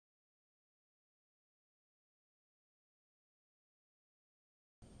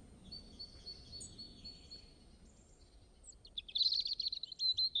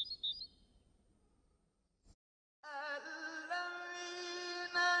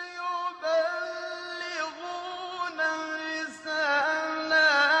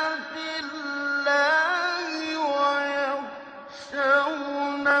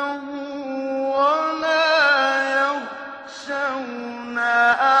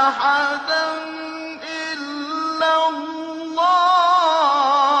أحدا إلا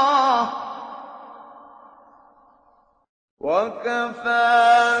الله وكفى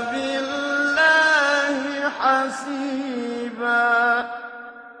بالله حسيبا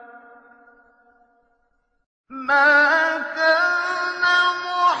ما كان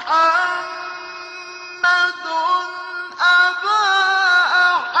محمد أبا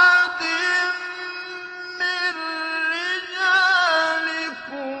أحد من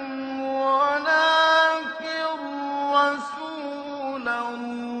رجالكم ولكن رسول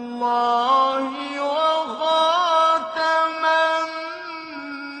الله وخاتم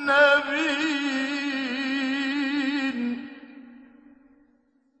النبيين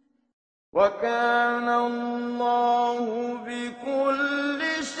وكان الله بكل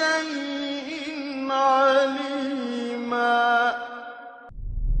شيء عليما.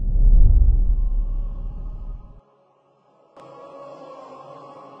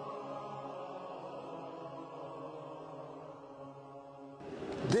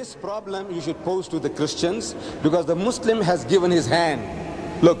 This problem you should pose to the Christians, because the Muslim has given his hand.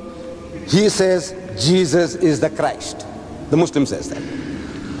 Look, he says Jesus is the Christ. The Muslim says that.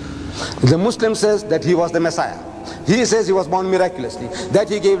 The Muslim says that he was the Messiah. He says he was born miraculously, that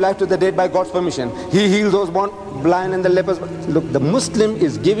he gave life to the dead by God's permission. He healed those born blind and the lepers. Look, the Muslim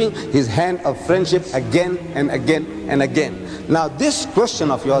is giving his hand of friendship again and again and again. Now this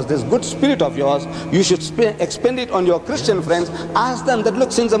question of yours, this good spirit of yours, you should expend it on your Christian friends. Ask them that,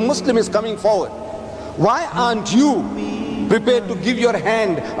 look, since a Muslim is coming forward, why aren't you prepared to give your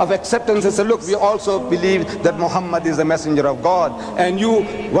hand of acceptance and say, look, we also believe that Muhammad is the messenger of God, and you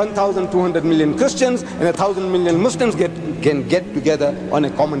 1,200 million Christians and 1,000 million Muslims can get together on a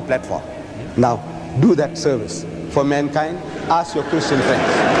common platform. Now do that service for mankind. Ask your Christian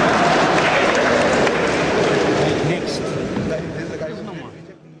friends.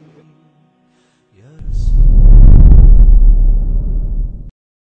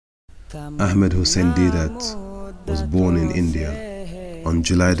 Ahmed Hussein Deedat was born in India on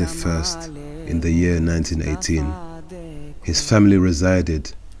July the 1st in the year 1918. His family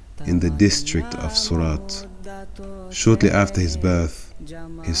resided in the district of Surat. Shortly after his birth,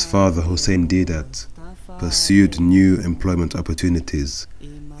 his father Hussein Deedat pursued new employment opportunities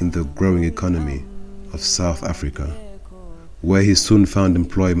in the growing economy of South Africa, where he soon found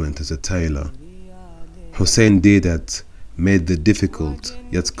employment as a tailor. Hussein Deedat made the difficult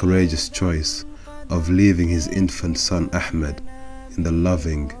yet courageous choice of leaving his infant son Ahmed in the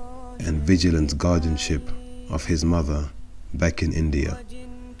loving and vigilant guardianship of his mother back in India.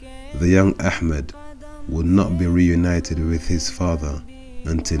 The young Ahmed would not be reunited with his father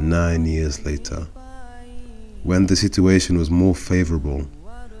until 9 years later. When the situation was more favorable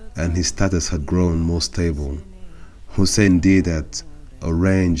and his status had grown more stable, Hussein Deedat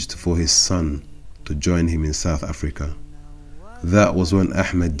arranged for his son to join him in South Africa. That was when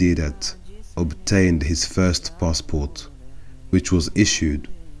Ahmed Deedat obtained his first passport, which was issued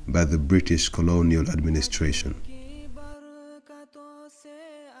by the British colonial administration.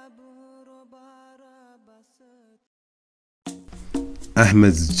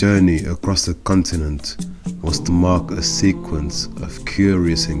 Ahmed's journey across the continent was to mark a sequence of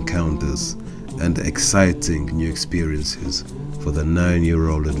curious encounters and exciting new experiences for the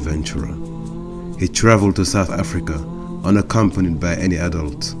 9-year-old adventurer. He traveled to South Africa unaccompanied by any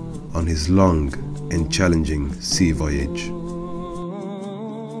adult on his long and challenging sea voyage.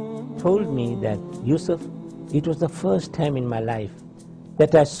 Told me that, Yusuf, it was the first time in my life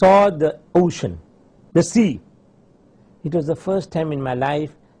that I saw the ocean, the sea. It was the first time in my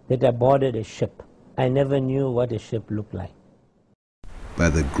life that I boarded a ship. I never knew what a ship looked like. By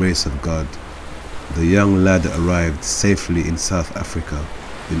the grace of God, the young lad arrived safely in South Africa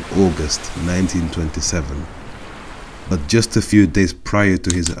in August 1927. But just a few days prior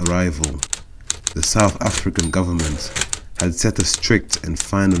to his arrival, the South African government had set a strict and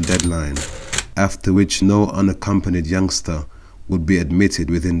final deadline, after which no unaccompanied youngster would be admitted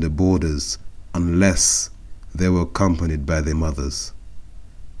within the borders unless they were accompanied by their mothers.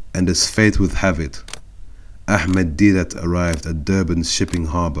 And as fate would have it, Ahmed Deedat arrived at Durban's shipping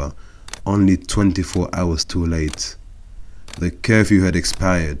harbour only 24 hours too late. The curfew had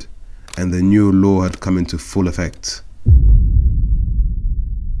expired and the new law had come into full effect.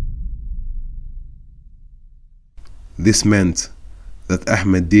 This meant that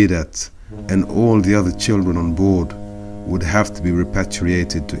Ahmed Deedat and all the other children on board would have to be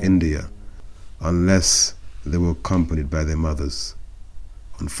repatriated to India unless they were accompanied by their mothers.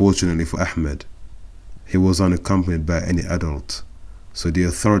 Unfortunately for Ahmed, he was unaccompanied by any adult, so the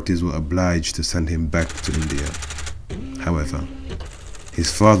authorities were obliged to send him back to India. However,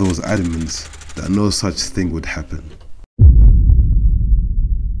 His father was adamant that no such thing would happen.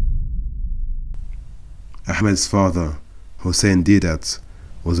 Ahmed's father, Hussein Deedat,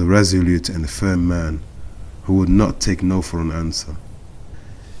 was a resolute and firm man who would not take no for an answer.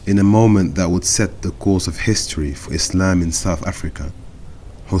 In a moment that would set the course of history for Islam in South Africa,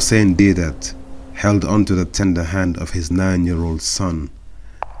 Hussein Deedat held onto the tender hand of his 9-year-old son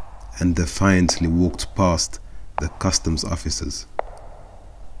and defiantly walked past the customs officers.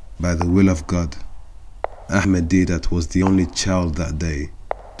 By the will of God, Ahmed Deedat was the only child that day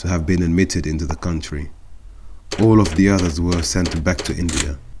to have been admitted into the country. All of the others were sent back to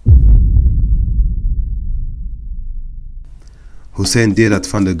India. Hussein Deedat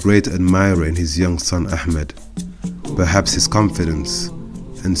found a great admirer in his young son Ahmed. Perhaps his confidence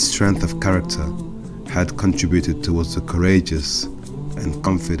and strength of character had contributed towards the courageous and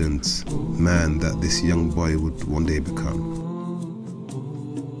confident man that this young boy would one day become.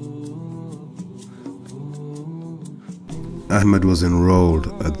 Ahmed was enrolled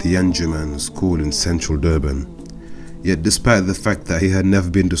at the Anjuman school in central Durban. Yet despite the fact that he had never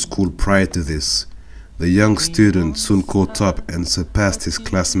been to school prior to this, the young student soon caught up and surpassed his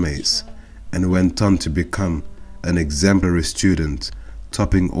classmates and went on to become an exemplary student,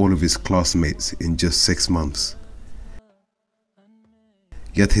 topping all of his classmates in just 6 months.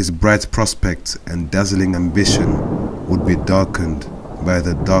 Yet his bright prospects and dazzling ambition would be darkened by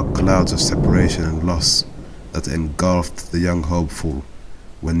the dark clouds of separation and loss that engulfed the young hopeful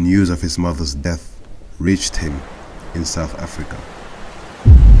when news of his mother's death reached him in South Africa.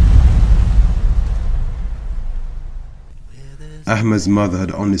 Ahmed's mother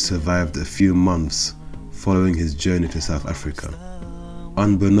had only survived a few months following his journey to South Africa.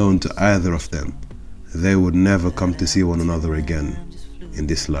 Unbeknown to either of them, they would never come to see one another again in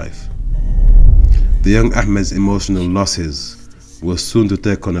this life. The young Ahmed's emotional losses were soon to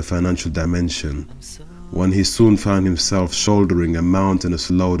take on a financial dimension when he soon found himself shouldering a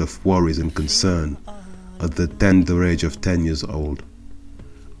mountainous load of worries and concern at the tender age of 10 years old,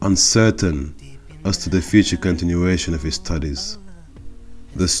 uncertain as to the future continuation of his studies.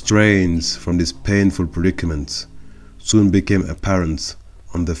 The strains from this painful predicament soon became apparent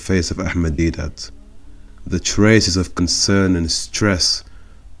on the face of Ahmed Deedat. The traces of concern and stress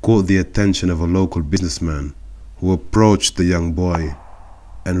caught the attention of a local businessman who approached the young boy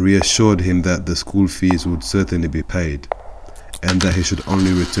and reassured him that the school fees would certainly be paid and that he should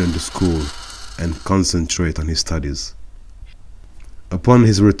only return to school and concentrate on his studies. Upon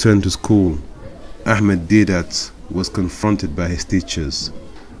his return to school, Ahmed Deedat was confronted by his teachers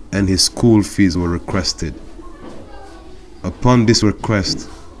and his school fees were requested. Upon this request,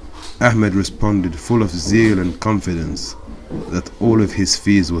 Ahmed responded full of zeal and confidence that all of his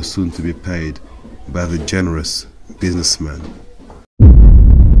fees were soon to be paid by the generous businessman.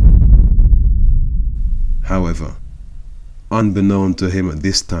 However, unbeknown to him at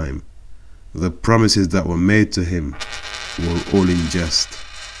this time, the promises that were made to him were all in jest.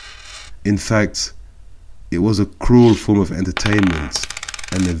 In fact, it was a cruel form of entertainment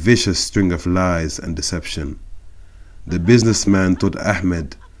and a vicious string of lies and deception. The businessman told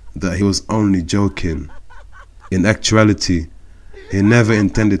Ahmed that he was only joking. In actuality, he never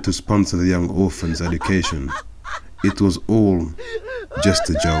intended to sponsor the young orphan's education. It was all just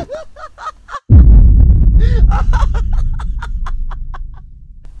a joke.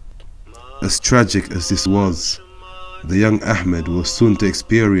 As tragic as this was, the young Ahmed was soon to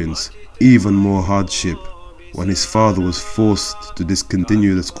experience even more hardship when his father was forced to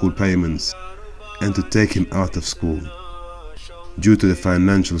discontinue the school payments and to take him out of school due to the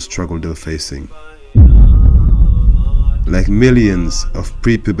financial struggle they were facing. Like millions of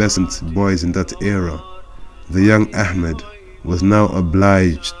prepubescent boys in that era, the young Ahmed was now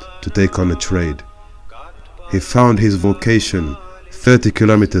obliged to take on a trade. He found his vocation 30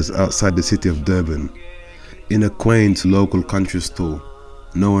 kilometers outside the city of Durban, in a quaint local country store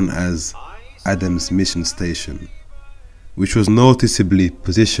known as Adams Mission Station, which was noticeably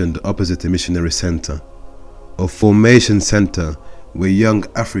positioned opposite a missionary center, a formation center where young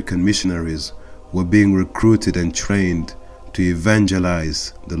African missionaries were being recruited and trained to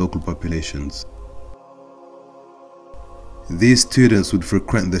evangelize the local populations. These students would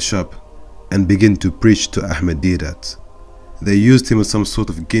frequent the shop and begin to preach to Ahmed Deedat. They used him as some sort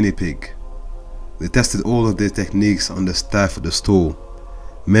of guinea pig. They tested all of their techniques on the staff at the store,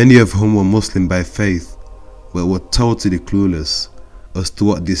 many of whom were Muslim by faith, but were totally clueless as to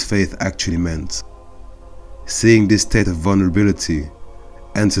what this faith actually meant. Seeing this state of vulnerability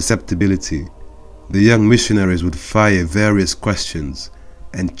and susceptibility, the young missionaries would fire various questions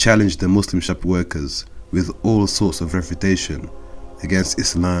and challenge the Muslim shop workers with all sorts of refutation against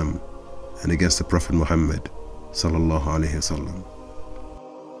Islam and against the Prophet Muhammad sallallahu alaihi wasallam.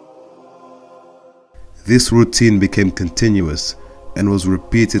 This routine became continuous and was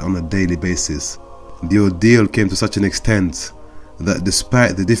repeated on a daily basis. The ordeal came to such an extent that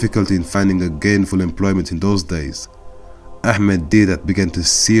despite the difficulty in finding a gainful employment in those days, Ahmed Deedat began to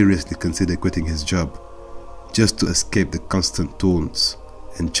seriously consider quitting his job just to escape the constant taunts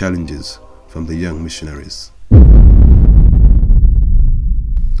and challenges from the young missionaries.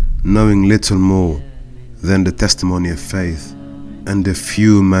 Knowing little more than the testimony of faith and a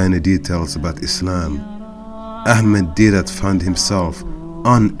few minor details about Islam, Ahmed Deedat found himself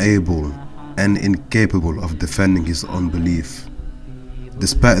unable and incapable of defending his own belief,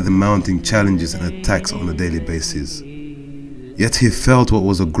 despite the mounting challenges and attacks on a daily basis. Yet he felt what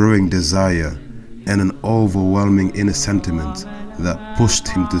was a growing desire and an overwhelming inner sentiment that pushed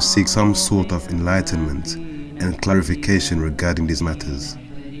him to seek some sort of enlightenment and clarification regarding these matters.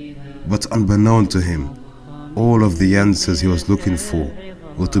 But unbeknown to him, all of the answers he was looking for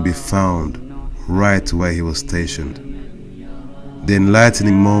were to be found right where he was stationed. The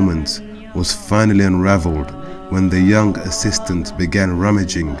enlightening moment was finally unraveled when the young assistant began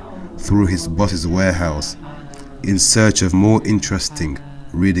rummaging through his boss's warehouse in search of more interesting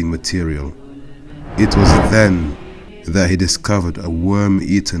reading material. It was then that he discovered a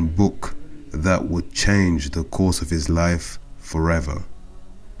worm-eaten book that would change the course of his life forever.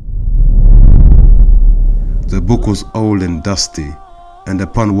 The book was old and dusty, and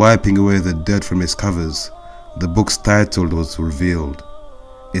upon wiping away the dirt from its covers, the book's title was revealed.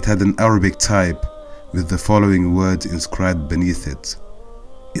 It had an Arabic type with the following words inscribed beneath it: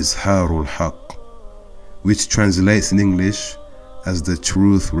 Izharul Haqq, which translates in English as the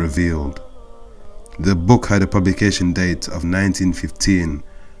truth revealed. The book had a publication date of 1915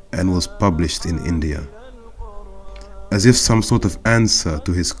 and was published in India. As if some sort of answer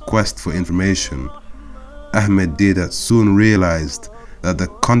to his quest for information, Ahmed Deedat soon realized that the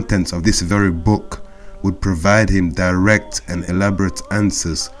contents of this very book would provide him direct and elaborate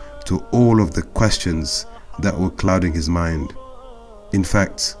answers to all of the questions that were clouding his mind. In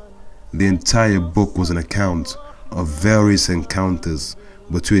fact, the entire book was an account of various encounters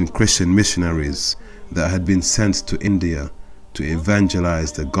between Christian missionaries that had been sent to India to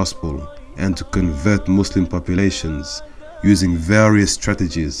evangelize the gospel and to convert Muslim populations using various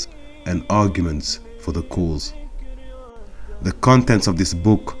strategies and arguments for the cause. The contents of this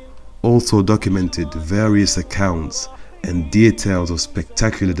book also documented various accounts and details of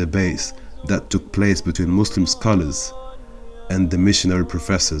spectacular debates that took place between Muslim scholars and the missionary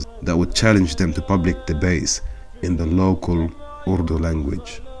professors that would challenge them to public debates in the local Urdu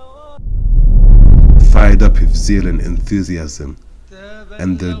language. Fired up with zeal and enthusiasm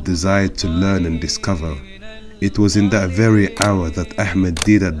and the desire to learn and discover, it was in that very hour that Ahmed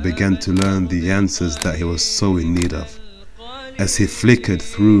Deedat began to learn the answers that he was so in need of. As he flickered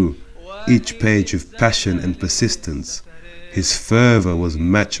through each page with passion and persistence, his fervor was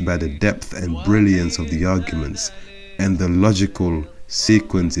matched by the depth and brilliance of the arguments and the logical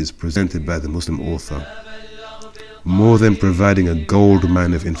sequences presented by the Muslim author. More than providing a gold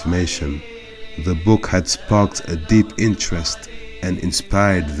mine of information, the book had sparked a deep interest and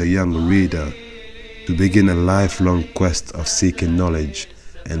inspired the young reader to begin a lifelong quest of seeking knowledge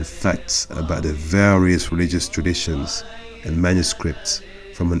and facts about the various religious traditions and manuscripts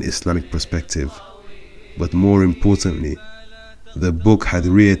from an Islamic perspective. But more importantly, the book had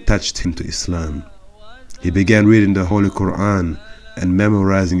reattached him to Islam. He began reading the Holy Qur'an and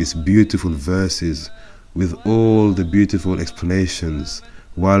memorizing its beautiful verses with all the beautiful explanations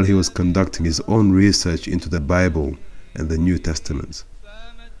while he was conducting his own research into the Bible and the New Testament.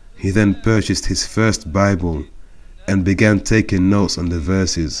 He then purchased his first Bible and began taking notes on the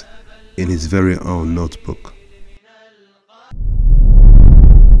verses in his very own notebook.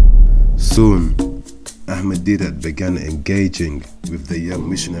 Soon, Ahmed Deedat began engaging with the young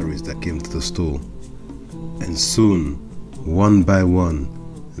missionaries that came to the store, and soon, one by one,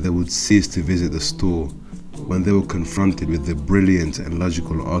 they would cease to visit the store when they were confronted with the brilliant and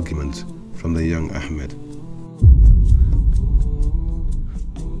logical argument from the young Ahmed.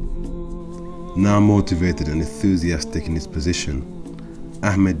 Now motivated and enthusiastic in his position,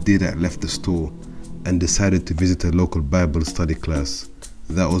 Ahmed Deedat left the store and decided to visit a local Bible study class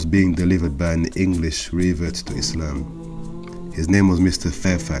that was being delivered by an English revert to Islam. His name was Mr.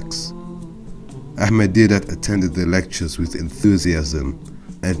 Fairfax. Ahmed Deedat attended the lectures with enthusiasm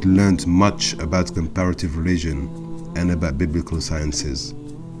and learned much about comparative religion and about biblical sciences.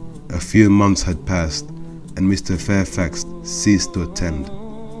 A few months had passed and Mr. Fairfax ceased to attend.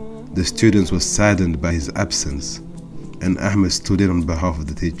 The students were saddened by his absence, and Ahmed stood in on behalf of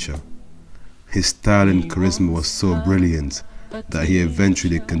the teacher. His style and charisma was so brilliant that he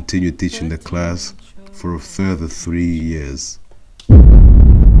eventually continued teaching the class for a further 3 years.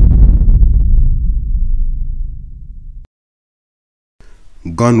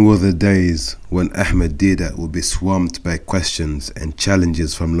 Gone were the days when Ahmed Deedat would be swamped by questions and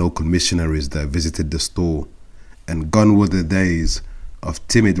challenges from local missionaries that visited the store, and gone were the days of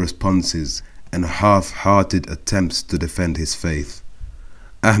timid responses and half-hearted attempts to defend his faith.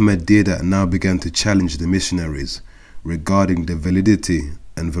 Ahmed Deedat now began to challenge the missionaries regarding the validity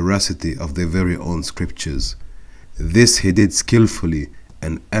and veracity of their very own scriptures. This he did skillfully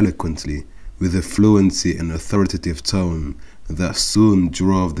and eloquently, with a fluency and authoritative tone that soon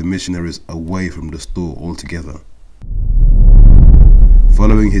drove the missionaries away from the store altogether.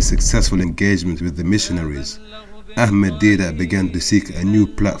 Following his successful engagement with the missionaries, Ahmed Deedat began to seek a new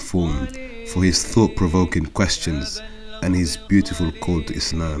platform for his thought-provoking questions and his beautiful call to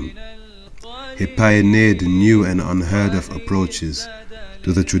Islam. He pioneered new and unheard of approaches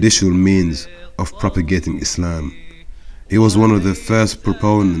to the traditional means of propagating Islam. He was one of the first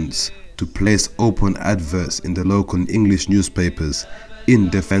proponents to place open adverts in the local English newspapers in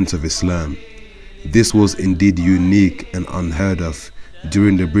defense of Islam. This was indeed unique and unheard of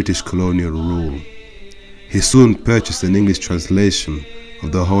during the British colonial rule. He soon purchased an English translation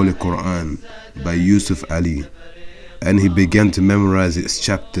of the Holy Qur'an by Yusuf, and he began to memorize its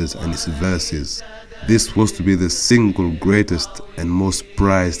chapters and its verses. This was to be the single greatest and most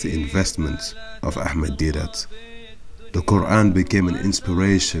prized investment of Ahmed Deedat. The Qur'an became an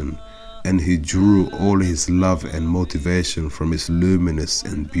inspiration, and he drew all his love and motivation from its luminous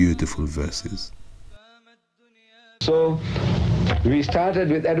and beautiful verses. So we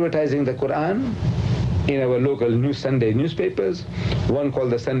started with advertising the Quran in our local Sunday newspapers, one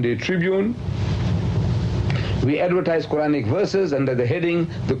called the Sunday Tribune. We advertised Quranic verses under the heading,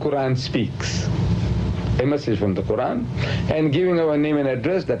 "The Quran Speaks," a message from the Quran, and giving our name and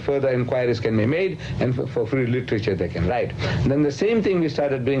address that further inquiries can be made, and for free literature they can write. And then the same thing we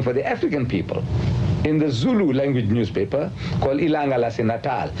started doing for the African people in the Zulu language newspaper called Ilanga Lasi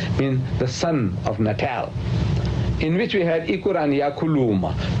Natal, means the son of Natal, in which we had Quran Ya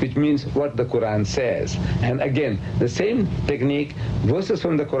Kuluma, which means what the Quran says. And again, the same technique, verses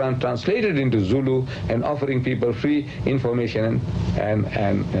from the Quran translated into Zulu and offering people free information and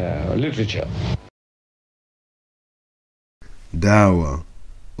literature. Dawah,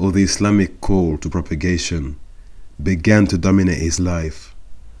 or the Islamic call to propagation, began to dominate his life.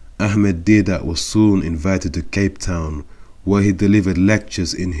 Ahmed Deedat was soon invited to Cape Town, where he delivered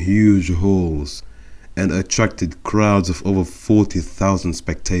lectures in huge halls and attracted crowds of over 40,000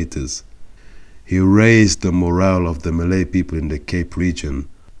 spectators. He raised the morale of the Malay people in the Cape region,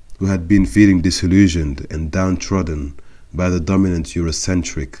 who had been feeling disillusioned and downtrodden by the dominant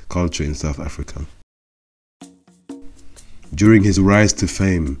Eurocentric culture in South Africa. During his rise to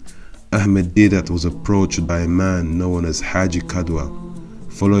fame, Ahmed Deedat was approached by a man known as Haji Kadwa,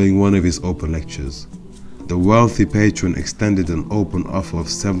 following one of his open lectures. The wealthy patron extended an open offer of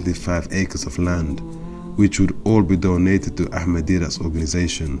 75 acres of land, which would all be donated to Ahmed Deedat's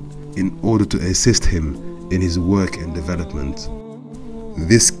organization in order to assist him in his work and development.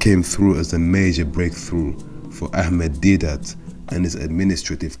 This came through as a major breakthrough for Ahmed Deedat and his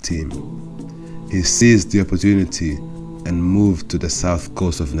administrative team. He seized the opportunity and moved to the south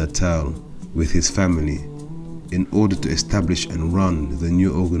coast of Natal with his family in order to establish and run the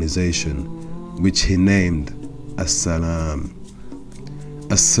new organization, which he named As-Salam.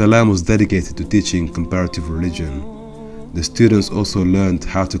 As-Salam was dedicated to teaching comparative religion. The students also learned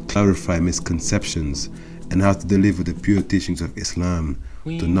how to clarify misconceptions and how to deliver the pure teachings of Islam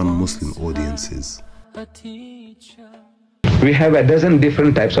to non-Muslim audiences. We have a dozen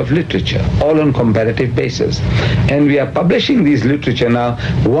different types of literature, all on comparative basis. And we are publishing these literature now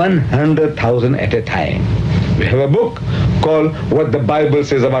 100,000 at a time. We have a book called What the Bible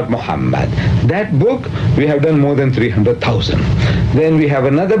Says About Muhammad. That book, we have done more than 300,000. Then we have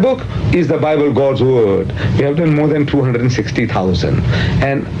another book, Is the Bible God's Word? We have done more than 260,000.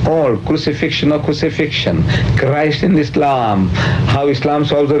 And all, Crucifixion or Crucifixion, Christ in Islam, How Islam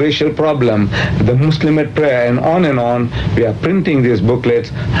Solves the Racial Problem, The Muslim at Prayer, and on. We are printing these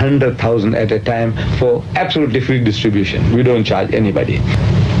booklets 100,000 at a time for absolutely free distribution. We don't charge anybody.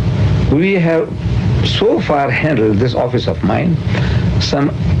 We have so far handled this office of mine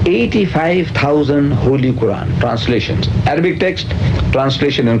some 85,000 Holy Quran translations, Arabic text,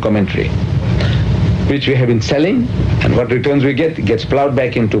 translation and commentary, which we have been selling, and what returns we get gets plowed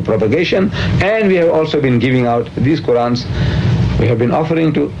back into propagation. And we have also been giving out these Qurans. We have been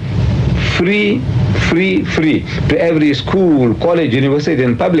offering to free to every school, college, university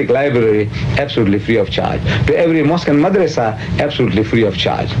and public library, absolutely free of charge. To every mosque and madrasa, absolutely free of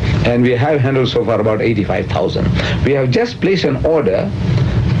charge. And we have handled so far about 85,000. We have just placed an order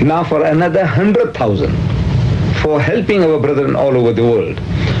now for another 100,000 for helping our brethren all over the world.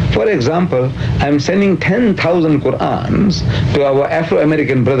 For example, I'm sending 10,000 Qur'ans to our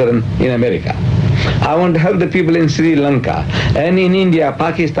Afro-American brethren in America. I want to help the people in Sri Lanka and in India,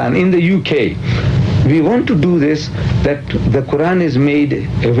 Pakistan, in the UK. We want to do this, that the Quran is made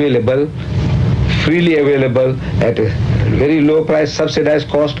available, freely available at a very low price, subsidized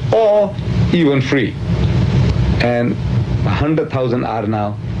cost, or even free. And 100,000 are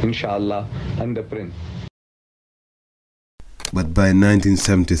now, inshallah, under print. But by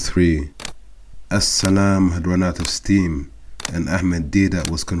 1973, As-Salam had run out of steam, and Ahmed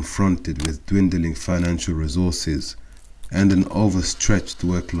Deedat was confronted with dwindling financial resources and an overstretched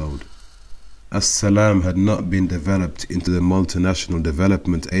workload. As-Salam had not been developed into the multinational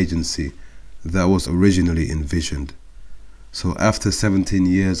development agency that was originally envisioned. So after 17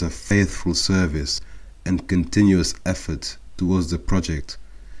 years of faithful service and continuous effort towards the project,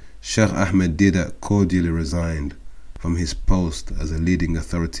 Sheikh Ahmed Deedat cordially resigned from his post as a leading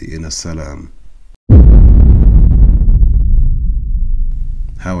authority in As-Salam.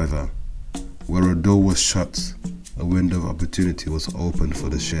 However, where a door was shut, a window of opportunity was opened for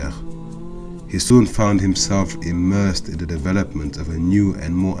the Sheikh. He soon found himself immersed in the development of a new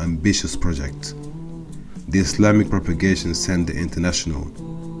and more ambitious project. The Islamic Propagation Center International,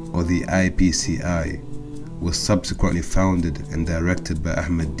 or the IPCI, was subsequently founded and directed by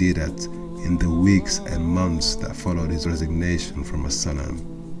Ahmed Deedat in the weeks and months that followed his resignation from As-Salam.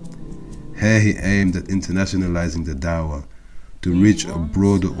 Here he aimed at internationalizing the Dawah to reach a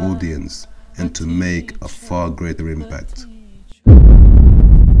broader audience and to make a far greater impact.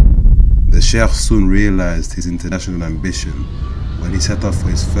 The Sheikh soon realized his international ambition when he set off for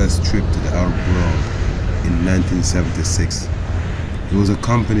his first trip to the Arab world in 1976. He was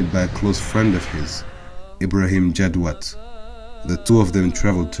accompanied by a close friend of his, Ibrahim Jadwat. The two of them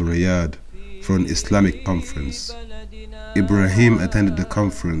traveled to Riyadh for an Islamic conference. Ibrahim attended the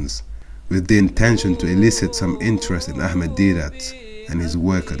conference with the intention to elicit some interest in Ahmed Deedat and his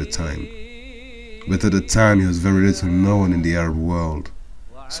work at the time. But at the time he was very little known in the Arab world.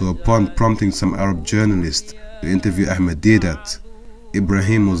 So upon prompting some Arab journalists to interview Ahmed Deedat,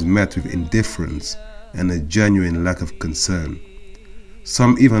 Ibrahim was met with indifference and a genuine lack of concern.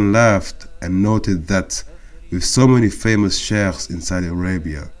 Some even laughed and noted that with so many famous sheikhs in Saudi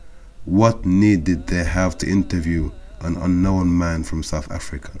Arabia, what need did they have to interview an unknown man from South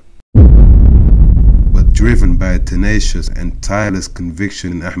Africa? But driven by a tenacious and tireless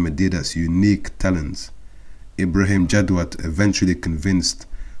conviction in Ahmed Deedat's unique talents, Ibrahim Jadwat eventually convinced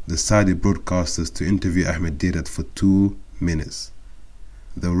the Saudi broadcasters to interview Ahmed Deedat for 2 minutes.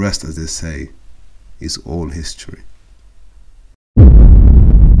 The rest, as they say, is all history.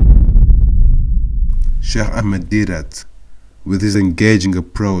 Sheikh Ahmed Deedat, with his engaging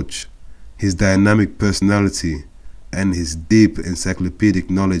approach, his dynamic personality, and his deep encyclopedic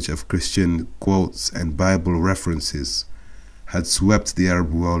knowledge of Christian quotes and Bible references, had swept the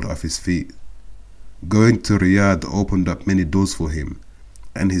Arab world off his feet. Going to Riyadh opened up many doors for him,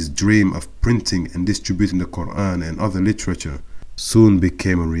 and his dream of printing and distributing the Qur'an and other literature soon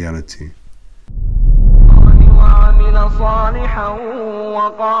became a reality. صالحا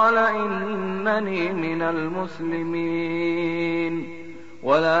وقال إنني من المسلمين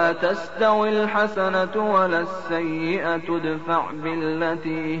ولا تستوي الحسنة ولا السيئة ادفع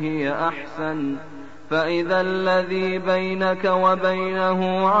بالتي هي أحسن فإذا الذي بينك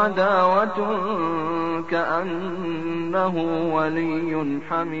وبينه عداوة كأنه ولي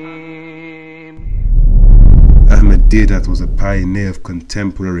حميم. Ahmed Deedat was a pioneer of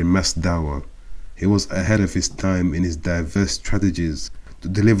contemporary mass dawah. He was ahead of his time in his diverse strategies to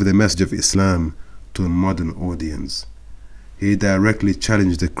deliver the message of Islam to a modern audience. He directly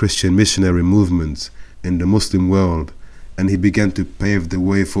challenged the Christian missionary movement in the Muslim world, and he began to pave the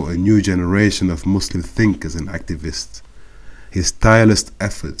way for a new generation of Muslim thinkers and activists. His tireless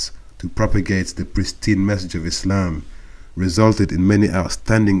efforts to propagate the pristine message of Islam resulted in many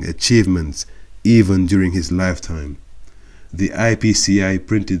outstanding achievements even during his lifetime. The IPCI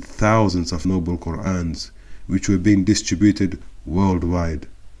printed thousands of noble Qur'ans, which were being distributed worldwide.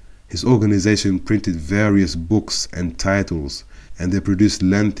 His organization printed various books and titles, and they produced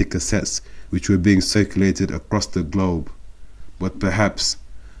lengthy cassettes which were being circulated across the globe. But perhaps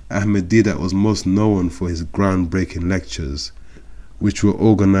Ahmed Deedat was most known for his groundbreaking lectures, which were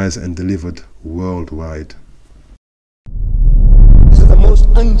organized and delivered worldwide. This is the most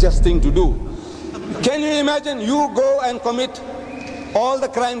unjust thing to do. Can you imagine you go and commit all the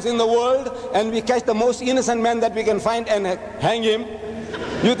crimes in the world and we catch the most innocent man that we can find and hang him?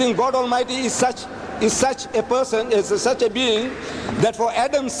 You think God Almighty is such a person, is such a being that for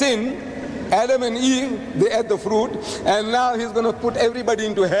Adam's sin, Adam and Eve, they ate the fruit, and now he's going to put everybody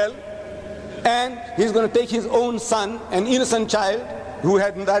into hell, and he's going to take his own son, an innocent child who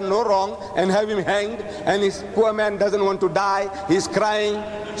had done no wrong, and have him hanged, and his poor man doesn't want to die, he's crying,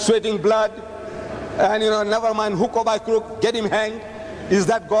 sweating blood, and never mind hook or by crook, get him hanged. Is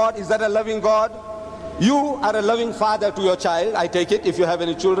that God? Is that a loving God? You are a loving father to your child, I take it, if you have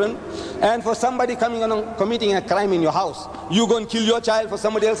any children. And for somebody coming along committing a crime in your house, you go and kill your child for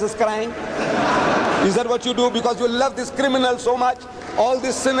somebody else's crime? Is that what you do because you love this criminal so much, all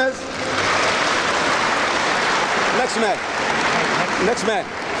these sinners? Next man. Next man.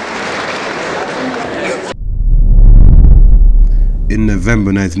 In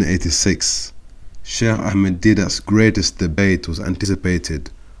November 1986, Sheikh Ahmed Deedat's greatest debate was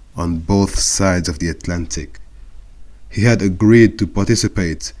anticipated on both sides of the Atlantic. He had agreed to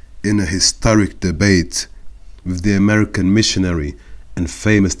participate in a historic debate with the American missionary and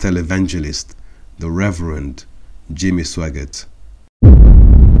famous televangelist, the Reverend Jimmy Swaggart.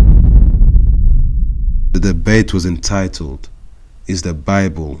 The debate was entitled, "Is the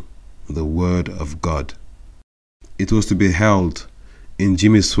Bible the Word of God?" It was to be held in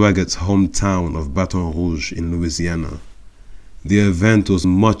Jimmy Swaggart's hometown of Baton Rouge in Louisiana. The event was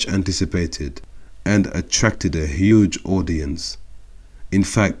much anticipated and attracted a huge audience. In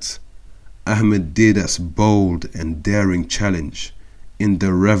fact, Ahmed Deedat's bold and daring challenge in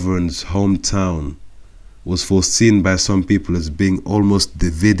the Reverend's hometown was foreseen by some people as being almost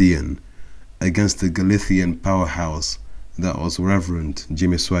Davidian against the Galician powerhouse that was Reverend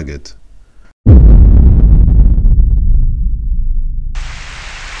Jimmy Swaggart.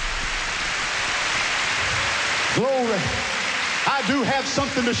 Glory. I do have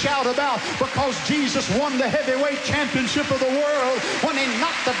something to shout about because Jesus won the heavyweight championship of the world when he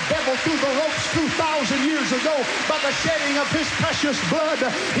knocked the devil through the ropes 2,000 years ago by the shedding of his precious blood.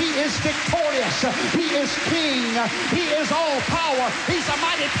 He is victorious. He is king. He is all power. He's a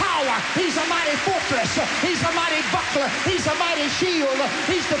mighty tower. He's a mighty fortress. He's a mighty buckler. He's a mighty shield.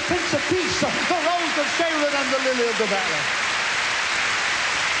 He's the Prince of Peace, the Rose of Sharon, and the Lily of the Valley.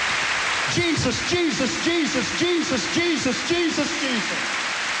 Jesus, Jesus, Jesus, Jesus, Jesus, Jesus, Jesus.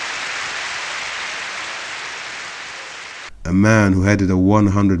 A man who headed a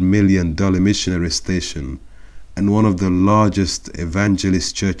 $100 million missionary station and one of the largest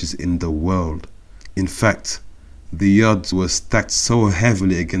evangelist churches in the world. In fact, the odds were stacked so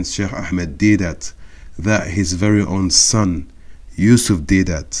heavily against Sheikh Ahmed Deedat that his very own son, Yusuf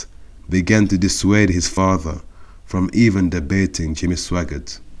Deedat, began to dissuade his father from even debating Jimmy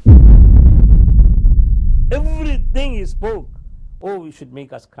Swaggart. Everything he spoke, oh, it should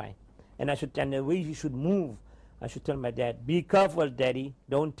make us cry. And I should tell the way he should move. I should tell my dad, be careful, Daddy,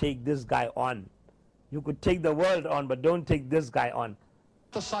 don't take this guy on. You could take the world on, but don't take this guy on.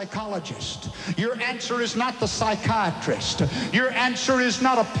 The psychologist. Your answer is not the psychiatrist. Your answer is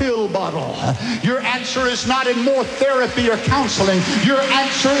not a pill bottle. Your answer is not in more therapy or counseling. Your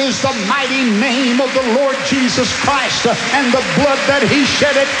answer is the mighty name of the Lord Jesus Christ and the blood that he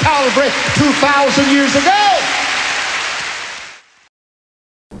shed at Calvary 2,000 years ago.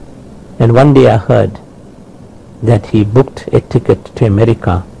 And one day I heard that he booked a ticket to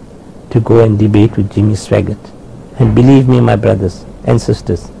America to go and debate with Jimmy Swaggart. And believe me, my brothers and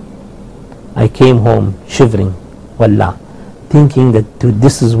sisters, I came home shivering, wallah, thinking that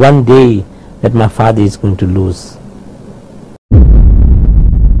this is one day that my father is going to lose.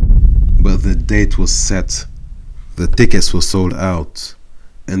 But the date was set, the tickets were sold out,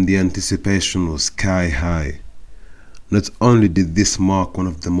 and the anticipation was sky high. Not only did this mark one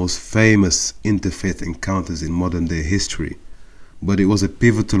of the most famous interfaith encounters in modern day history, but it was a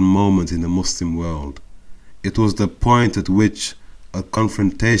pivotal moment in the Muslim world. It was the point at which a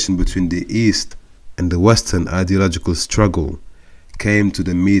confrontation between the East and the Western ideological struggle came to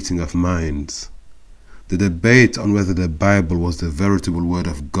the meeting of minds. The debate on whether the Bible was the veritable word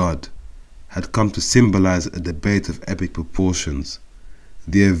of God had come to symbolize a debate of epic proportions.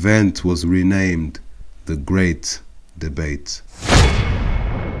 The event was renamed the Great Debate.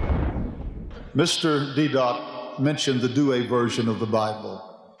 Mr. Deedat mentioned the Dawah version of the Bible.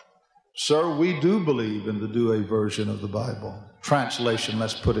 Sir, we do believe in the Dawah version of the Bible. Translation,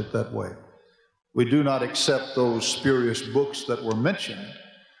 let's put it that way. We do not accept those spurious books that were mentioned,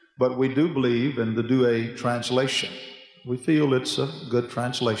 but we do believe in the Dawah translation. We feel it's a good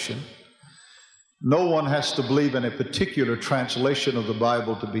translation. No one has to believe in a particular translation of the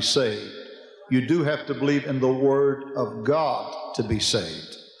Bible to be saved. You do have to believe in the Word of God to be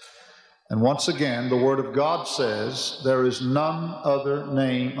saved. And once again, the Word of God says there is none other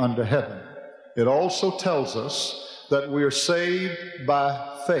name under heaven. It also tells us that we are saved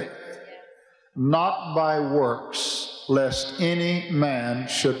by faith, not by works, lest any man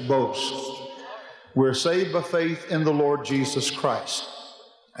should boast. We're saved by faith in the Lord Jesus Christ.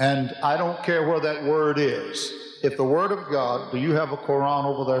 And I don't care where that word is. If the Word of God, do you have a Quran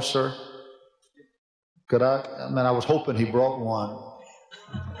over there, sir? Could I mean, I was hoping he brought one.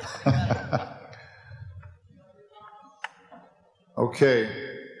 Okay.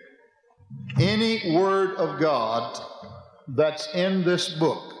 Any word of God that's in this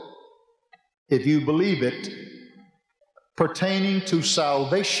book, if you believe it, pertaining to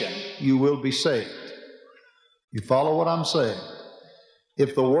salvation, you will be saved. You follow what I'm saying?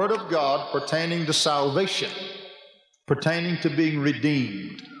 If the Word of God pertaining to salvation, pertaining to being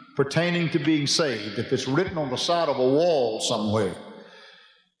redeemed, pertaining to being saved, if it's written on the side of a wall somewhere,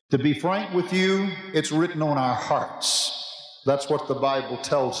 to be frank with you, it's written on our hearts. That's what the Bible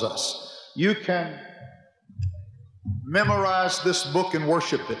tells us. You can memorize this book and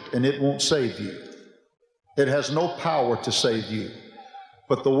worship it, and it won't save you. It has no power to save you.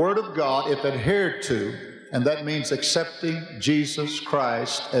 But the Word of God, if adhered to, and that means accepting Jesus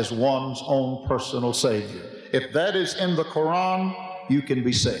Christ as one's own personal Savior. If that is in the Quran, you can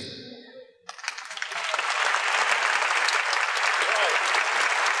be saved.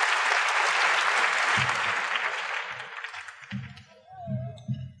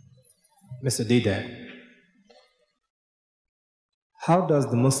 Mr. Deedat, how does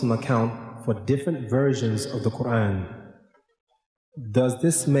the Muslim account for different versions of the Quran? Does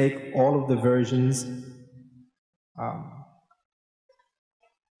this make all of the versions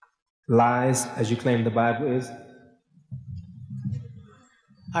lies, as you claim the Bible is?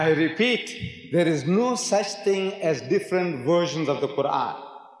 I repeat, there is no such thing as different versions of the Quran.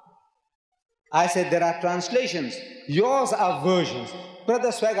 I said there are translations. Yours are versions. Brother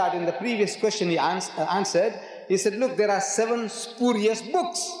Swaggart, in the previous question he answered, he said, look, there are 7 spurious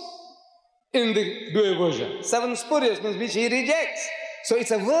books in the Dawah version. 7 spurious means which he rejects. So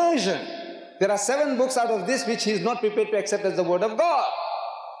it's a version. There are 7 books out of this which he is not prepared to accept as the Word of God.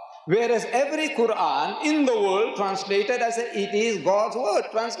 Whereas every Quran in the world translated as it is God's Word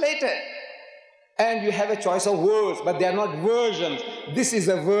translated. And you have a choice of words, but they are not versions. This is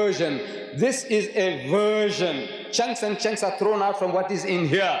a version. This is a version. Chunks and chunks are thrown out from what is in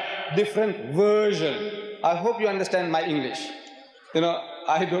here. Different version. I hope you understand my English. You know,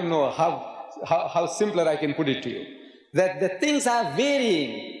 I don't know how simpler I can put it to you. That the things are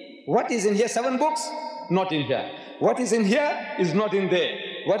varying. What is in here? 7 books? Not in here. What is in here is not in there.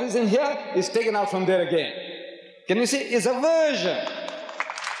 What is in here is taken out from there again. Can you see? It's a version.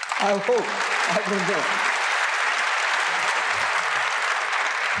 I hope. I don't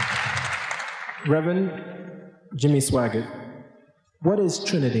know. Reverend Jimmy Swaggart, what is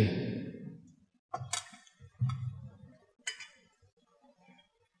Trinity?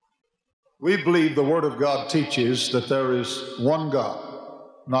 We believe the Word of God teaches that there is one God,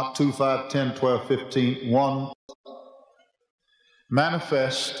 not 2, 5, 10, 12, 15, one,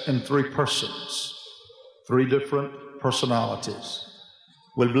 manifest in 3 persons, 3 different personalities.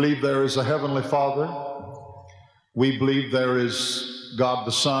 We believe there is a Heavenly Father, we believe there is God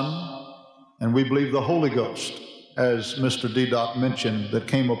the Son, and we believe the Holy Ghost, as Mr. Deedat mentioned, that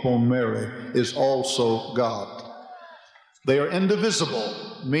came upon Mary, is also God. They are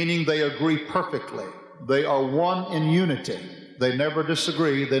indivisible, meaning they agree perfectly. They are one in unity. They never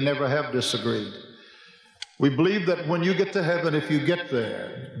disagree. They never have disagreed. We believe that when you get to heaven, if you get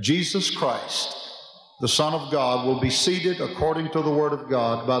there, Jesus Christ, the Son of God, will be seated according to the Word of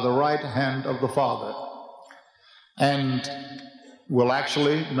God by the right hand of the Father, and will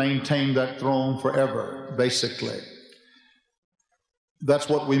actually maintain that throne forever, basically. That's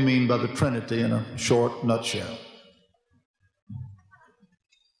what we mean by the Trinity in a short nutshell.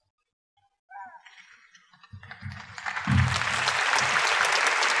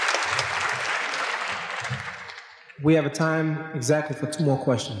 We have a time exactly for 2 more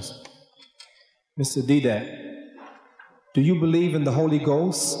questions. Mr. Deedat, do you believe in the Holy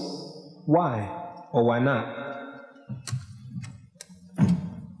Ghost? Why or why not?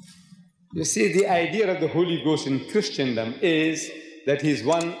 You see, the idea of the Holy Ghost in Christendom is that he is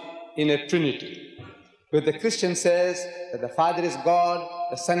one in a Trinity. But the Christian says that the Father is God,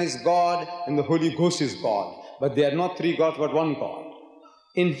 the Son is God, and the Holy Ghost is God. But they are not 3 gods, but 1 God.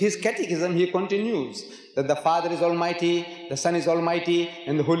 In his catechism, he continues that the Father is Almighty, the Son is Almighty,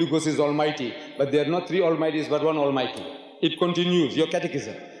 and the Holy Ghost is Almighty. But there are not three Almighties, but one Almighty. It continues, your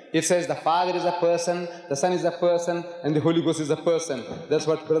catechism. It says the Father is a person, the Son is a person, and the Holy Ghost is a person. That's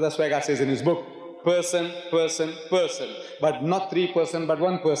what Brother Swagger says in his book. Person, person, person. But not three person, but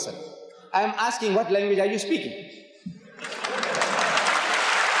one person. I am asking, what language are you speaking?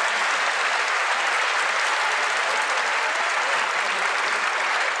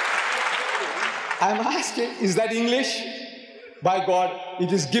 I am asking, is that English? By God,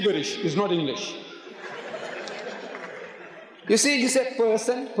 it is gibberish, it's not English. You see, you say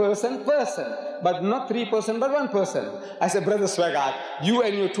person, person, person, but not three person, but one person. I said, Brother Swagat, you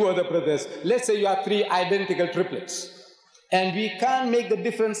and your two other brothers, let's say you are three identical triplets. And we can't make the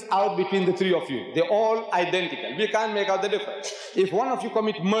difference out between the three of you. They're all identical. We can't make out the difference. If one of you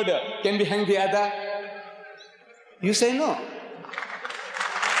commit murder, can we hang the other? You say no.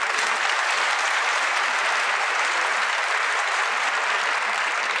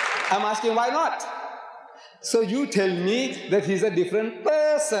 I'm asking, why not? So you tell me that he's a different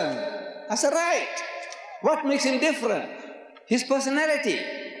person. I said, right. What makes him different? His personality.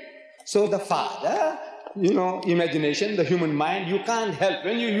 So the Father, imagination, the human mind, you can't help.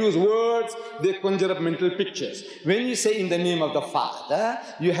 When you use words, they conjure up mental pictures. When you say in the name of the Father,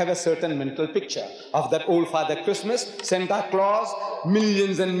 you have a certain mental picture of that old Father Christmas, Santa Claus,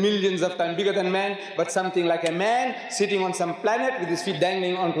 millions and millions of times bigger than man, but something like a man sitting on some planet with his feet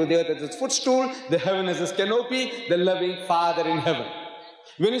dangling onto the earth as his footstool, the heaven as his canopy, the loving Father in heaven.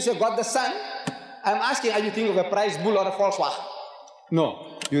 When you say God the Son, I'm asking, are you thinking of a prize bull or a Volkswagen? No.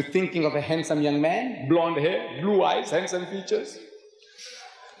 You're thinking of a handsome young man, blonde hair, blue eyes, handsome features.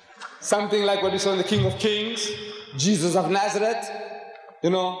 Something like what you saw in the King of Kings, Jesus of Nazareth,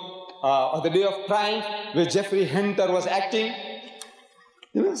 or the Day of Triumph, where Jeffrey Hunter was acting.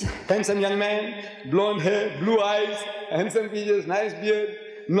 Handsome young man, blonde hair, blue eyes, handsome features, nice beard,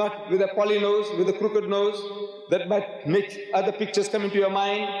 not with a poly nose, with a crooked nose. That might make other pictures come into your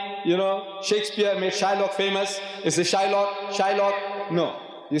mind. Shakespeare made Shylock famous. Is it Shylock? No.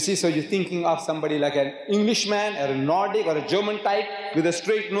 You see, so you're thinking of somebody like an Englishman or a Nordic or a German type with a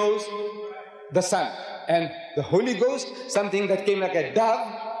straight nose, the Son. And the Holy Ghost, something that came like a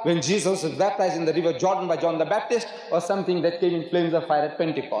dove when Jesus was baptized in the river Jordan by John the Baptist, or something that came in flames of fire at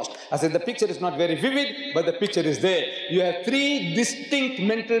Pentecost. I said the picture is not very vivid, but the picture is there. You have three distinct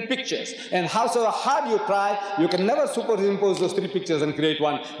mental pictures, and howsoever hard you try, you can never superimpose those three pictures and create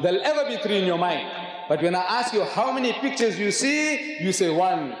one. There'll ever be three in your mind. But when I ask you how many pictures you see, you say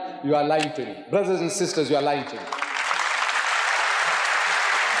one. You are lying to me. Brothers and sisters, you are lying to me.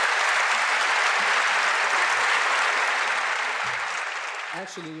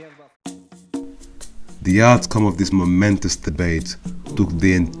 Actually, we have The outcome of this momentous debate took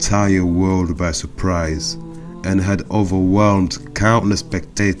the entire world by surprise and had overwhelmed countless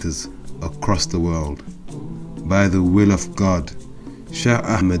spectators across the world. By the will of God, Sheikh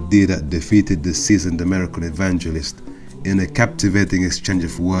Ahmed Deedat defeated the seasoned American evangelist in a captivating exchange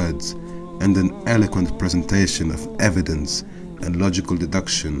of words and an eloquent presentation of evidence and logical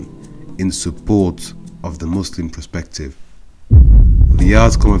deduction in support of the Muslim perspective. The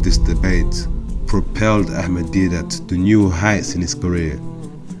outcome of this debate propelled Ahmed Deedat to new heights in his career.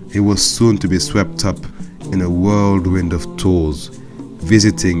 He was soon to be swept up in a whirlwind of tours,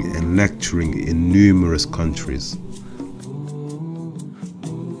 visiting and lecturing in numerous countries.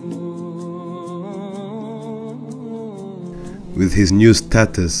 With his new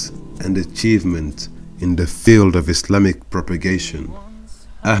status and achievement in the field of Islamic propagation,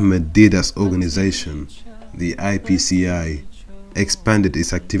 Ahmed Deedat's organization, the IPCI, expanded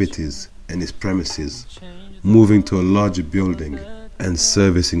its activities and its premises, moving to a larger building and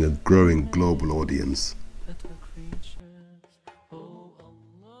servicing a growing global audience.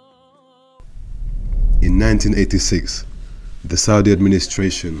 In 1986, the Saudi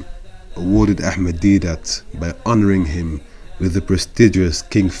administration awarded Ahmed Deedat by honoring him with the prestigious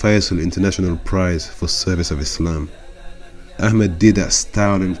King Faisal International Prize for Service of Islam. Ahmed Deedat's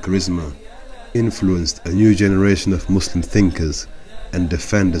style and charisma influenced a new generation of Muslim thinkers and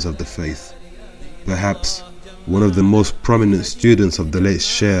defenders of the faith. Perhaps one of the most prominent students of the late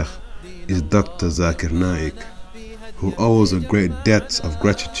Sheikh is Dr. Zakir Naik, who owes a great debt of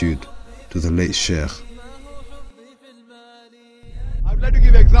gratitude to the late Sheikh. I would like to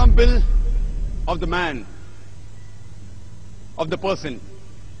give an example of the man, of the person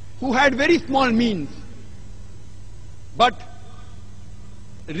who had very small means but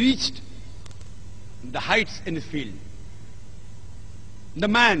reached the heights in his field. The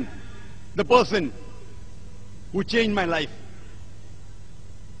man, the person who changed my life.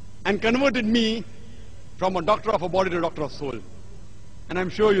 and converted me from a doctor of a body to a doctor of soul. And I'm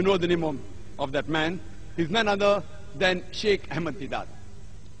sure you know the name of that man. He's none other than Sheikh Ahmed Deedat.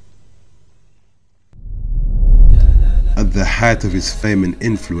 At the height of his fame and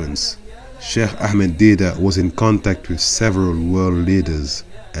influence, Sheikh Ahmed Deedat was in contact with several world leaders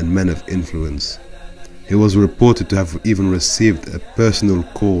and men of influence. He was reported to have even received a personal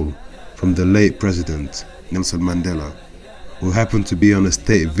call from the late President Nelson Mandela, who happened to be on a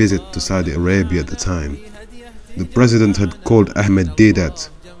state visit to Saudi Arabia at the time. The President had called Ahmed Deedat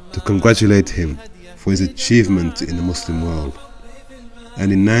to congratulate him for his achievement in the Muslim world.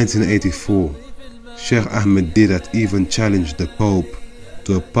 And in 1984, Sheikh Ahmed Deedat even challenged the Pope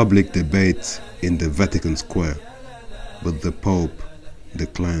to a public debate in the Vatican Square, but the Pope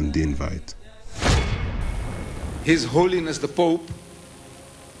declined the invite. His Holiness the Pope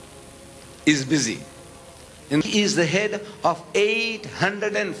is busy. And he is the head of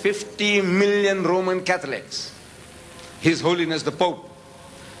 850 million Roman Catholics. His Holiness the Pope.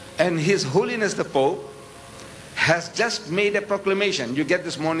 And His Holiness the Pope has just made a proclamation. You get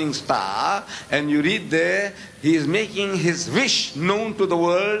this Morning Star and you read there, he is making his wish known to the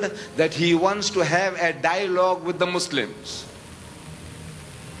world that he wants to have a dialogue with the Muslims.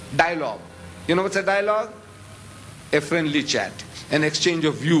 Dialogue. You know what's a dialogue? A friendly chat, an exchange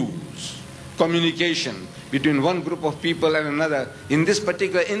of views, communication between one group of people and another, in this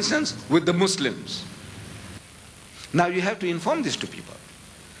particular instance with the Muslims. Now you have to inform this to people.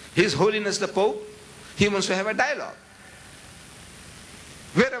 His Holiness the Pope, he wants to have a dialogue.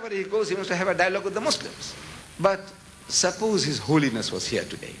 Wherever he goes, he wants to have a dialogue with the Muslims. But suppose His Holiness was here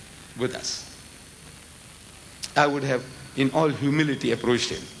today with us. I would have, in all humility, approached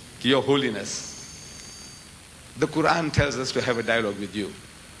him. Your Holiness, the Qur'an tells us to have a dialogue with you.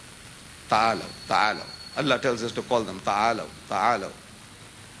 Ta'alaw, ta'alaw. Allah tells us to call them ta'alaw, ta'alaw.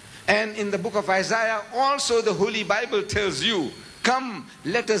 And in the book of Isaiah, also the Holy Bible tells you, come,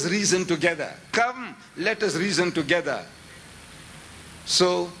 let us reason together. Come, let us reason together.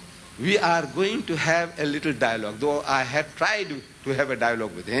 So, we are going to have a little dialogue. Though I had tried to have a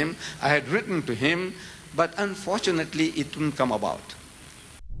dialogue with him, I had written to him, but unfortunately it didn't come about.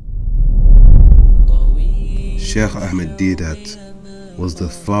 Sheikh Ahmed Deedat was the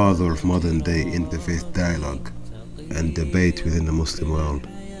father of modern-day interfaith dialogue and debate within the Muslim world.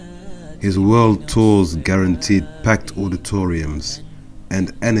 His world tours guaranteed packed auditoriums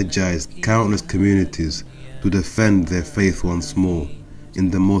and energized countless communities to defend their faith once more in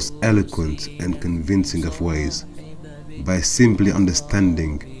the most eloquent and convincing of ways, by simply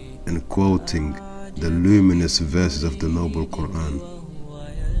understanding and quoting the luminous verses of the noble Qur'an.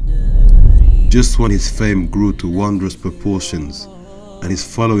 Just when his fame grew to wondrous proportions and his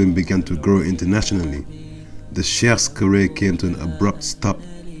following began to grow internationally, the Sheikh's career came to an abrupt stop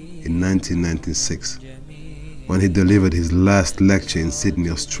in 1996, when he delivered his last lecture in Sydney,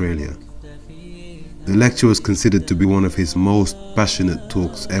 Australia. The lecture was considered to be one of his most passionate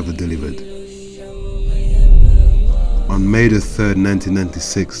talks ever delivered. On May the 3rd,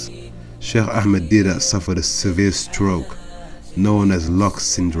 1996, Sheikh Ahmed Deedat suffered a severe stroke known as Locke's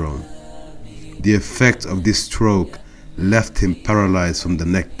syndrome. The effect of this stroke left him paralyzed from the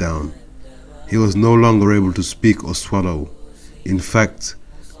neck down. He was no longer able to speak or swallow. In fact,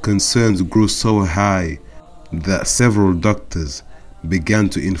 concerns grew so high that several doctors began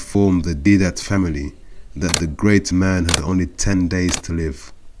to inform the Deedat family that the great man had only 10 days to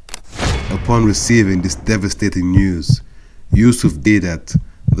live. Upon receiving this devastating news, Yusuf Deedat,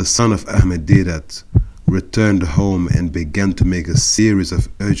 the son of Ahmed Deedat, returned home and began to make a series of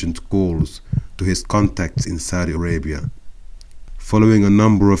urgent calls to his contacts in Saudi Arabia. Following a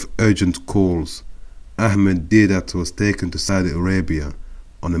number of urgent calls, Ahmed Deedat was taken to Saudi Arabia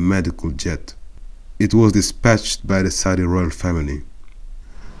on a medical jet. It was dispatched by the Saudi royal family.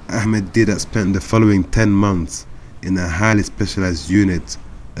 Ahmed Deedat spent the following 10 months in a highly specialized unit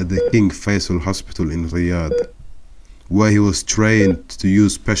at the King Faisal Hospital in Riyadh, where he was trained to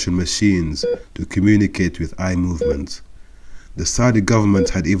use special machines to communicate with eye movements. The Saudi government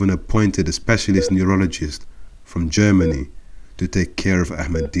had even appointed a specialist neurologist from Germany to take care of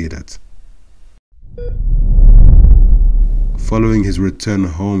Ahmed Deedat. Following his return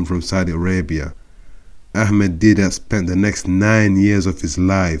home from Saudi Arabia, Ahmed Deedat spent the next 9 years of his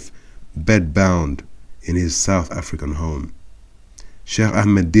life bedbound in his South African home. Sheikh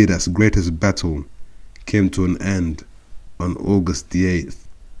Ahmed Deedat's greatest battle came to an end on August the 8th,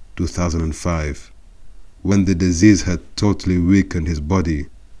 2005, when the disease had totally weakened his body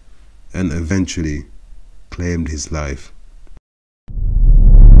and eventually claimed his life.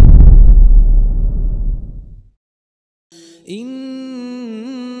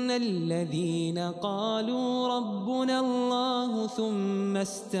 إن الذين قالوا ربنا الله ثم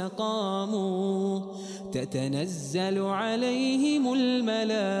استقاموا تتنزل عليهم الملائكة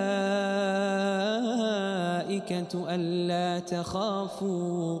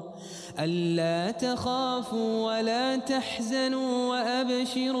ألا تخافوا ولا تحزنوا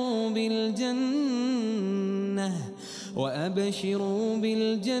وأبشروا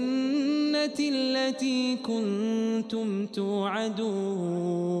بالجنة التي كنتم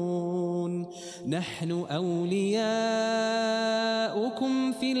توعدون نحن أولياؤكم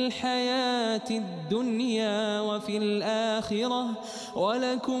في الحياة الدنيا وفي الآخرة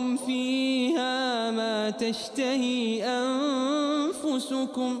ولكم فيها ما تشتهي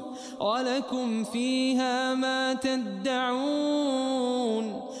أنفسكم ولكم فيها ما تدعون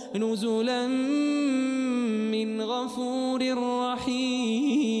نزلا من غفور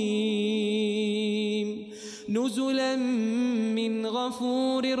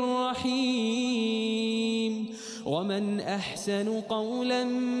رحيم ومن أحسن قولا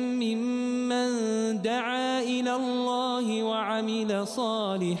ممن دعا إلى الله وعمل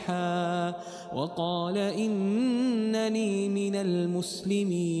صالحا وقال إنني من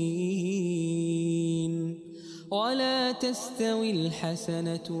المسلمين ولا تستوي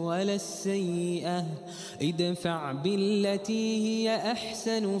الحسنة ولا السيئة ادفع بالتي هي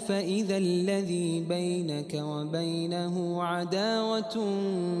أحسن فإذا الذي بينك وبينه عداوة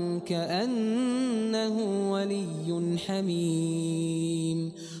كأنه ولي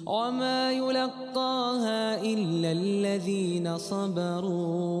حميم وما يلقاها إلا الذين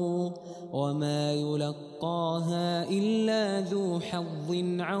صبروا وما يلقاها إلا ذو حظ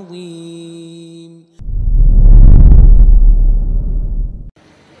عظيم.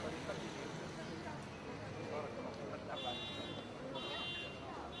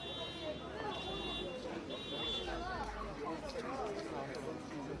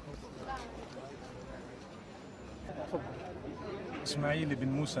 إسماعيل بن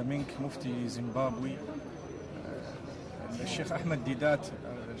موسى منك مفتي زيمبابوي. الشيخ أحمد ديدات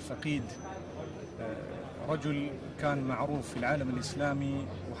الفقيد رجل كان معروف في العالم الإسلامي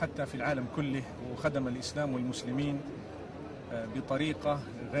وحتى في العالم كله، وخدم الإسلام والمسلمين بطريقة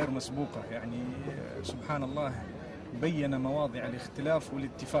غير مسبوقة. يعني سبحان الله بين مواضع الاختلاف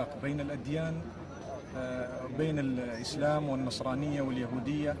والاتفاق بين الأديان، بين الإسلام والنصرانية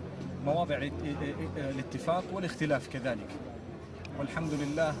واليهودية، مواضع الاتفاق والاختلاف كذلك. والحمد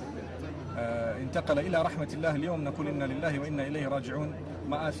لله انتقل إلى رحمة الله. اليوم نقول إنا لله وإنا إليه راجعون.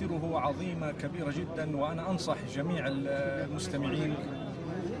 مآثره عظيمة كبيرة جدا، وأنا أنصح جميع المستمعين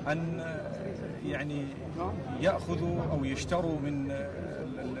أن يعني يأخذوا أو يشتروا من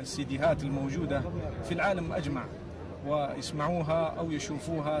السيديهات الموجودة في العالم أجمع ويسمعوها أو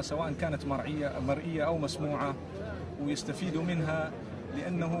يشوفوها، سواء كانت مرئية أو مسموعة، ويستفيدوا منها،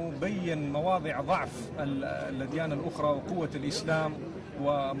 لأنه بين مواضع ضعف الأديان الأخرى وقوة الإسلام،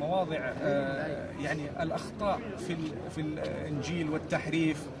 ومواضع يعني الأخطاء في الإنجيل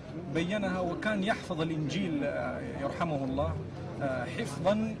والتحريف بينها. وكان يحفظ الإنجيل يرحمه الله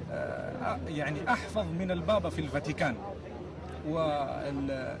حفظا يعني أحفظ من البابا في الفاتيكان.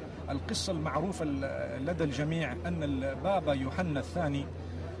 والقصة المعروفة لدى الجميع أن البابا يوحنا الثاني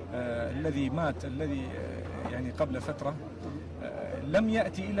الذي مات، الذي يعني قبل فترة، لم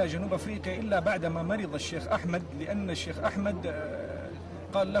يأتي إلى جنوب أفريقيا إلا بعدما مرض الشيخ أحمد، لأن الشيخ أحمد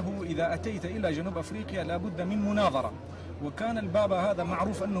قال له إذا أتيت إلى جنوب أفريقيا لابد من مناظرة. وكان البابا هذا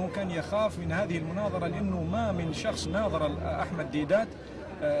معروف أنه كان يخاف من هذه المناظرة، لأنه ما من شخص ناظر أحمد ديدات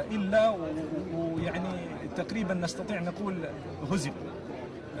إلا ويعني تقريبا نستطيع نقول هزم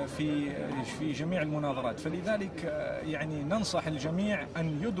في جميع المناظرات. فلذلك يعني ننصح الجميع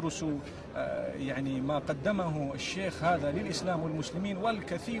أن يدرسوا يعني ما قدمه الشيخ هذا للإسلام والمسلمين،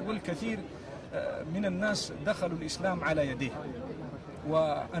 والكثير من الناس دخلوا الإسلام على يديه.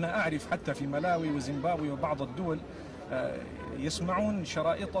 وأنا أعرف حتى في ملاوي وزيمبابوي وبعض الدول يسمعون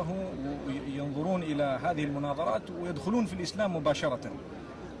شرائطه وينظرون إلى هذه المناظرات ويدخلون في الإسلام مباشرة.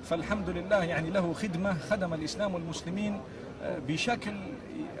 فالحمد لله يعني له خدم الإسلام والمسلمين بشكل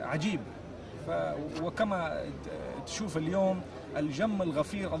عجيب. وكما تشوف اليوم الجم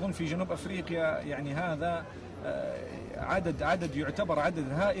الغفير أظن في جنوب أفريقيا، يعني هذا عدد يعتبر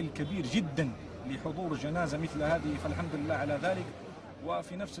عدد هائل كبير جدا لحضور جنازة مثل هذه، فالحمد لله على ذلك.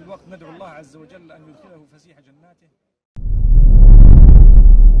 وفي نفس الوقت ندعو الله عز وجل أن يدخله فسيح جناته.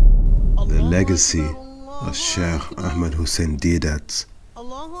 The legacy of Sheikh Ahmed Hussein Deedat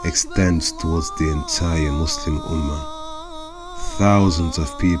extends towards the entire Muslim Ummah. Thousands of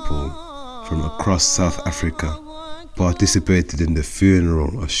people from across South Africa participated in the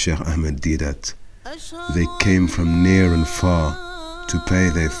funeral of Sheikh Ahmed Deedat. They came from near and far to pay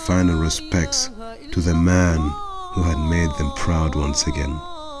their final respects to the man who had made them proud once again.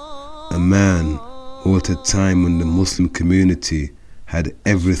 A man who at a time when the Muslim community had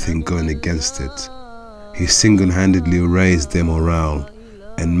everything going against it, he single-handedly raised their morale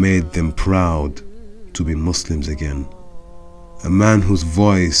and made them proud to be Muslims again. A man whose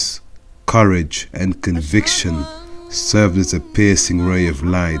voice, courage and conviction served as a piercing ray of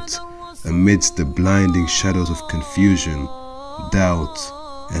light amidst the blinding shadows of confusion, doubt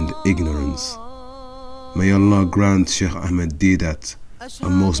and ignorance. May Allah grant Sheikh Ahmed Deedat a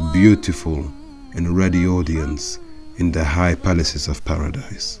most beautiful and ready audience in the high palaces of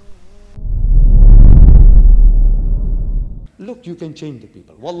paradise. Look, you can change the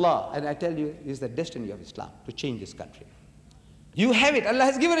people. Wallah, and I tell you, it is the destiny of Islam to change this country. You have it. Allah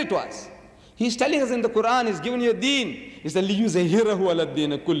has given it to us. He's telling us in the Quran, He's given you a deen. It's the liyuzahirahu ala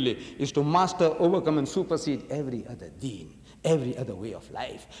deen kulli, is to master, overcome and supersede every other deen, every other way of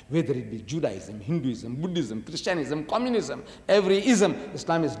life, whether it be Judaism, Hinduism, Buddhism, Christianism, communism, every ism.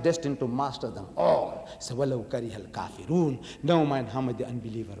 Islam is destined to master them all. So, walau karihal kafirun, no mind how much the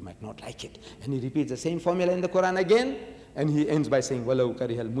unbeliever might not like it. And he repeats the same formula in the Quran again, and he ends by saying, walau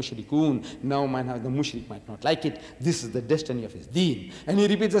karihal mushrikun, no mind how the mushrik might not like it. This is the destiny of his deen. And he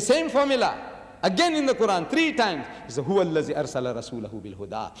repeats the same formula again in the Quran 3 times. He says, huwa allazi arsala rasulahu bil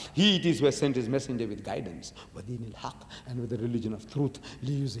huda. He it is who has sent his messenger with guidance, wa dinil haq, and with the religion of truth,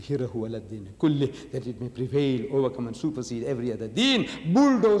 liyuzhirahu ala din kulli, that it may prevail, overcome and supersede every other deen,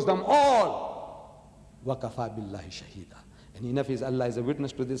 bulldoze them all. Wa kafa billahi shahida. And enough is Allah is a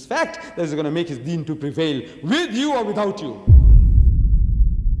witness to this fact that He's going to make His deen to prevail with you or without you.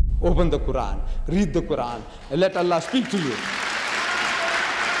 Open the Quran, read the Quran, and let Allah speak to you.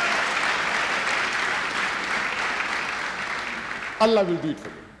 Allah will do it for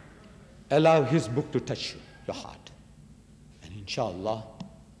you. Allow His book to touch you, your heart. And inshallah,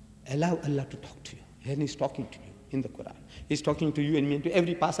 allow Allah to talk to you. And He's talking to you in the Quran. He's talking to you and me and to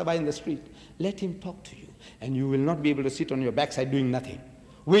every passerby in the street. Let Him talk to you. And you will not be able to sit on your backside doing nothing,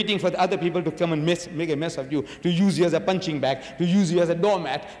 waiting for the other people to come and make a mess of you, to use you as a punching bag, to use you as a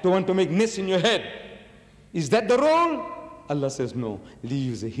doormat, to want to make nests in your head. Is that the role? Allah says no.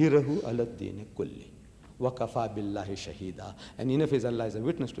 لِيُزْهِرَهُ عَلَى الدِّينِ كُلِّهِ وَكَفَى بِاللَّهِ شَهِيدًا. And enough is Allah is a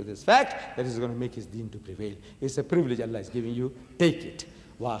witness to this fact that He's going to make His deen to prevail. It's a privilege Allah is giving you. Take it.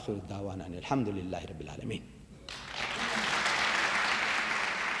 وَآخِرُ الدَّعْوَانَ الْحَمْدُ لِلَّهِ رَبِّ الْعَالَمِينَ.